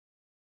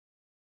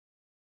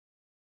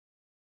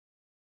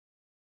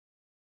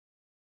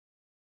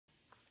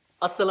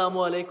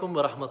Assalamu alaikum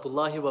wa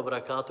rahmatullahi wa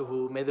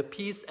barakatuhu. May the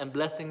peace and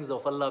blessings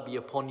of Allah be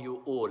upon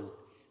you all.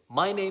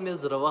 My name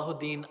is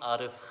Rawahuddin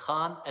Arif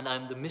Khan and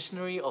I'm the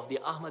missionary of the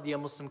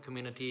Ahmadiyya Muslim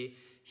community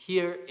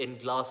here in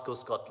Glasgow,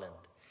 Scotland.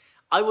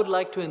 I would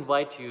like to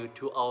invite you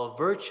to our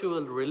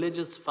virtual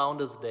Religious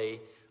Founders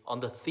Day on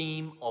the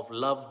theme of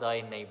Love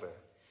Thy Neighbor.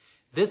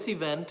 This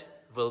event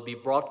will be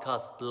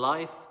broadcast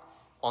live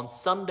on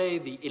Sunday,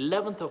 the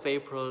 11th of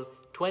April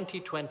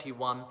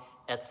 2021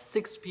 at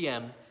 6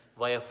 p.m.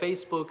 via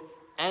Facebook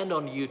and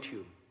on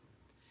YouTube.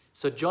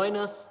 So join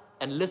us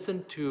and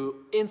listen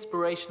to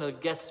inspirational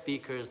guest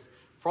speakers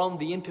from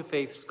the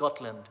Interfaith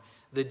Scotland,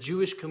 the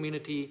Jewish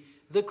community,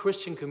 the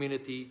Christian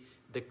community,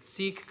 the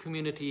Sikh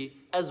community,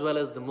 as well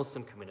as the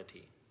Muslim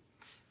community.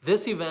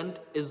 This event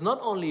is not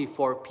only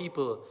for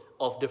people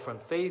of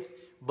different faith,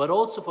 but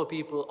also for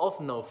people of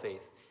no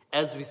faith,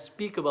 as we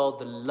speak about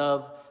the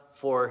love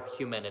for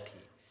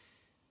humanity.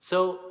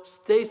 So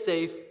stay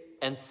safe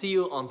and see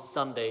you on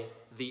Sunday,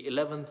 the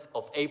 11th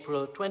of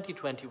April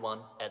 2021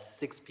 at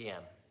 6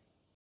 p.m.